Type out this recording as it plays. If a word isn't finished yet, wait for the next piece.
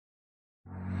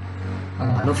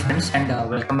Hello friends and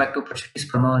welcome back to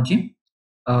PADASHETTI'S Pulmonology.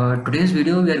 Today's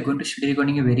video we are going to study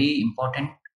regarding a very important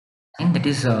sign, that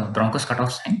is bronchus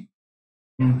cutoff sign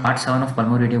in part 7 of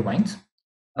pulmonary vines.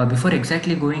 Before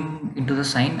exactly going into the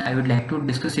sign, I would like to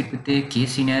discuss it with a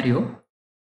case scenario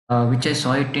which I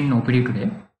saw it in OPD today.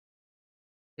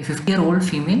 A 50-year-old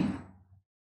female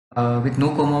with no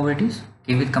comorbidities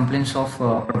came with complaints of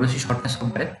progressive shortness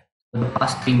of breath for the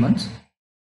past 3 months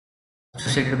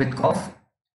associated with cough.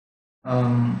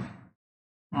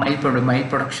 Mild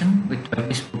production with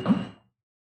turkish sputum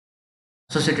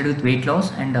associated with weight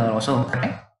loss and also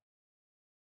appetite,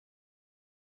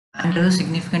 and there is a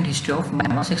significant history of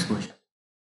mass exposure.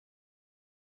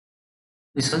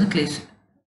 This was the case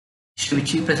which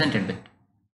she presented with.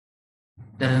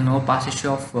 There is no past history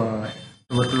of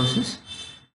tuberculosis.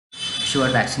 She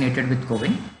was vaccinated with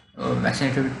COVID,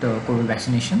 vaccinated with COVID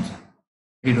vaccinations,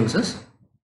 3 doses.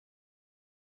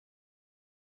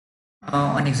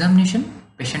 On examination,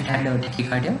 patient had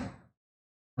tachycardia,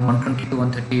 120 to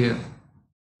 130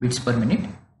 beats per minute.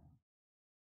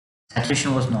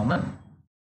 Saturation was normal.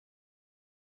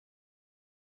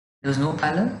 There was no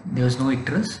pallor, there was no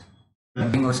icterus,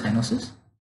 clubbing or cyanosis.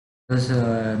 There was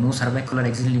no cervical or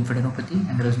axial lymphadenopathy,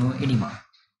 and there was no edema.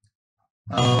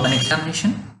 On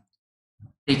examination,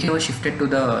 trachea was shifted to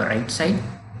the right side.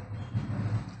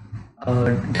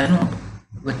 Dull note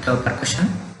with percussion,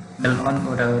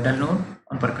 dull note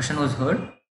on percussion was heard,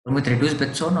 with reduced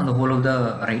breath sound on the whole of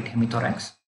the right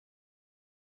hemithorax.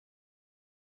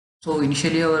 So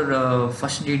initially our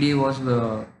first DD was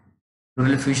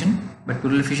pleural effusion, but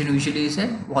pleural effusion usually is a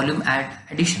volume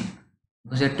addition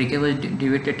because the trachea was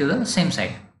deviated to the same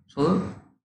side. So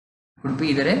it could be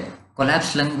either a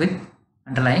collapsed lung with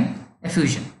underlying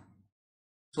effusion.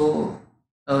 So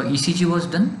ECG was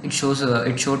done. It showed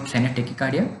sinus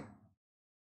tachycardia.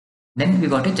 Then we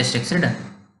got a chest X-ray done.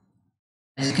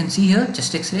 As you can see here,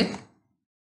 chest X-ray,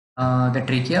 the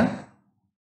trachea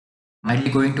mildly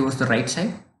going towards the right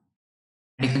side.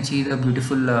 And you can see the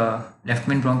beautiful left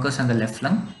main bronchus and the left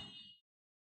lung.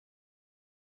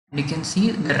 And you can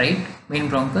see the right main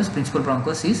bronchus, principal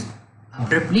bronchus, is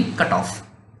abruptly cut off.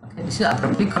 Okay, this is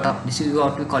abruptly cut off. This is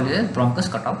what we call it as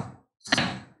bronchus cut off sign.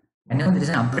 Whenever there is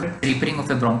an abrupt tapering of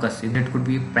a bronchus, it could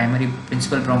be primary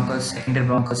principal bronchus, secondary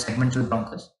bronchus, segmental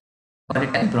bronchus, call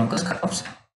it as bronchus cut off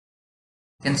sign.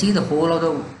 You can see the whole of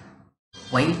the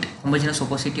white homogeneous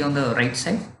opacity on the right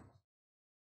side,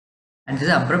 and this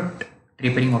is abrupt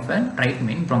tapering of a right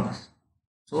main bronchus.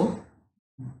 So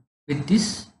with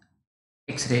this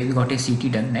X-ray, we got a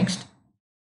CT done next,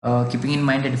 keeping in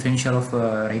mind the differential of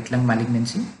right lung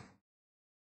malignancy.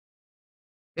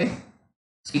 Okay,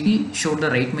 CT showed the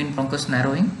right main bronchus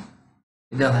narrowing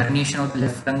with the herniation of the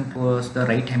left lung towards the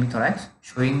right hemithorax,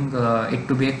 showing it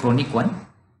to be a chronic one.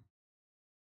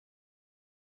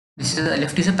 This is the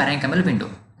left is a parenchymal window.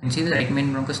 You can see the right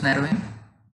main bronchus narrowing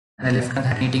and the left lung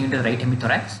herniating into the right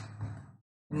hemithorax.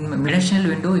 In mediastinal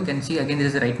window, you can see again there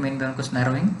is a right main bronchus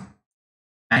narrowing,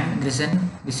 and this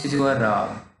is your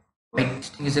white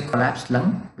thing is a collapsed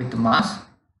lung with mass,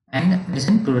 and this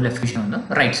is pleural effusion on the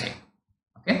right side.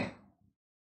 Okay,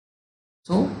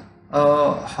 so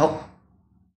how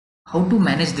to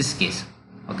manage this case?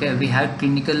 Okay, we have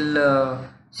clinical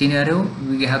scenario.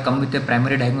 We have come with a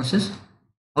primary diagnosis.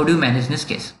 How do you manage this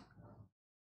case?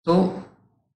 So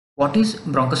what is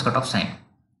bronchus cutoff sign?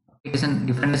 It is an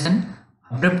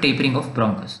abrupt tapering of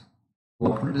bronchus.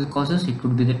 What could be the causes? It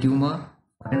could be the tumor,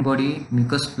 foreign body,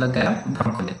 mucus plug, or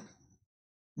bronchitis.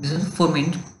 This is four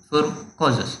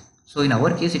causes. So in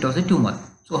our case, it was a tumor.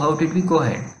 So how did we go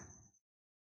ahead?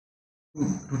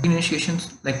 Routine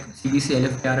initiations like CBC,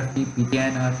 LFT, RFT,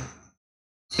 PTNR,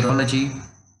 serology,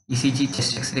 ECG,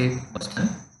 chest X-ray was done.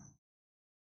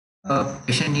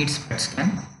 Patient needs PET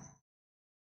scan,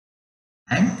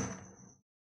 and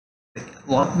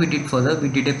what we did further, we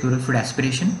did a pleural fluid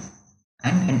aspiration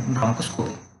and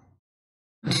bronchoscopy.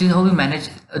 This is how we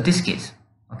manage this case.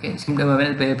 Okay,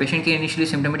 when the patient came initially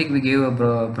symptomatic, we gave a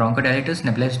bronchodilators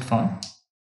nebulized form,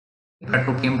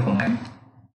 ipratropium bromide.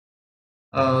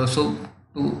 So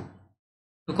to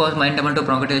cause mild amount of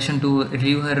bronchodilation to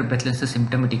relieve her breathlessness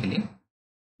symptomatically,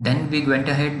 then we went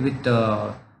ahead with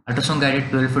ultrasound guided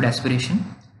pleural fluid aspiration.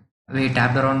 We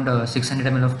tapped around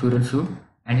 600 ml of pleural fluid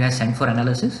and we have sent for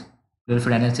analysis. Pleural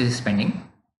fluid analysis is pending.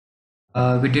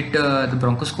 We did the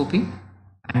bronchoscopy,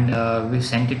 and we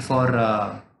sent it for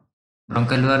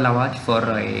bronchoalveolar lavage for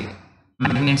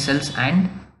malignant cells and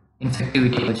infective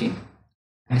etiology.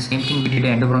 And the same thing, we did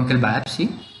an endobronchial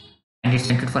biopsy and it's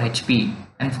sent it for HP.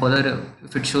 And further,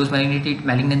 if it shows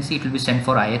malignancy, it will be sent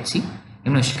for IHC,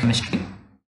 immunohistochemistry.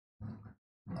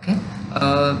 Okay,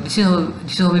 This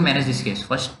is how we manage this case.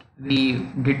 First, we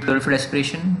did pleural fluid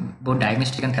aspiration, both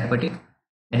diagnostic and therapeutic,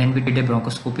 and then we did a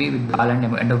bronchoscopy with ball and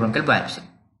endobronchial biopsy.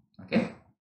 Okay,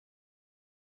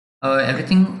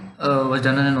 everything was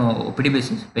done on an OPD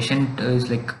basis. Patient is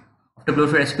like after pleural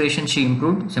fluid aspiration, she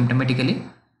improved symptomatically,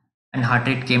 and heart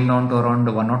rate came down to around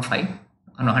 105,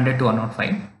 100 to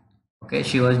 105. Okay,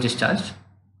 she was discharged.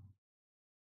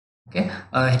 Okay,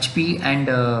 HP and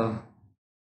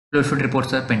pleural fluid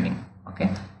reports are pending. Okay.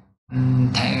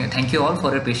 Thank you all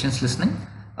for your patience listening.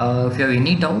 If you have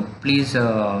any doubt, please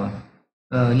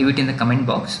leave it in the comment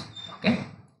box. Okay.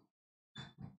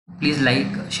 Please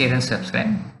like, share, and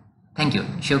subscribe. Thank you.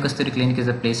 Shiv Kasturi Clinic is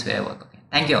a place where I work. Okay.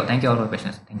 Thank you all. Thank you all for your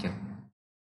patience. Thank you.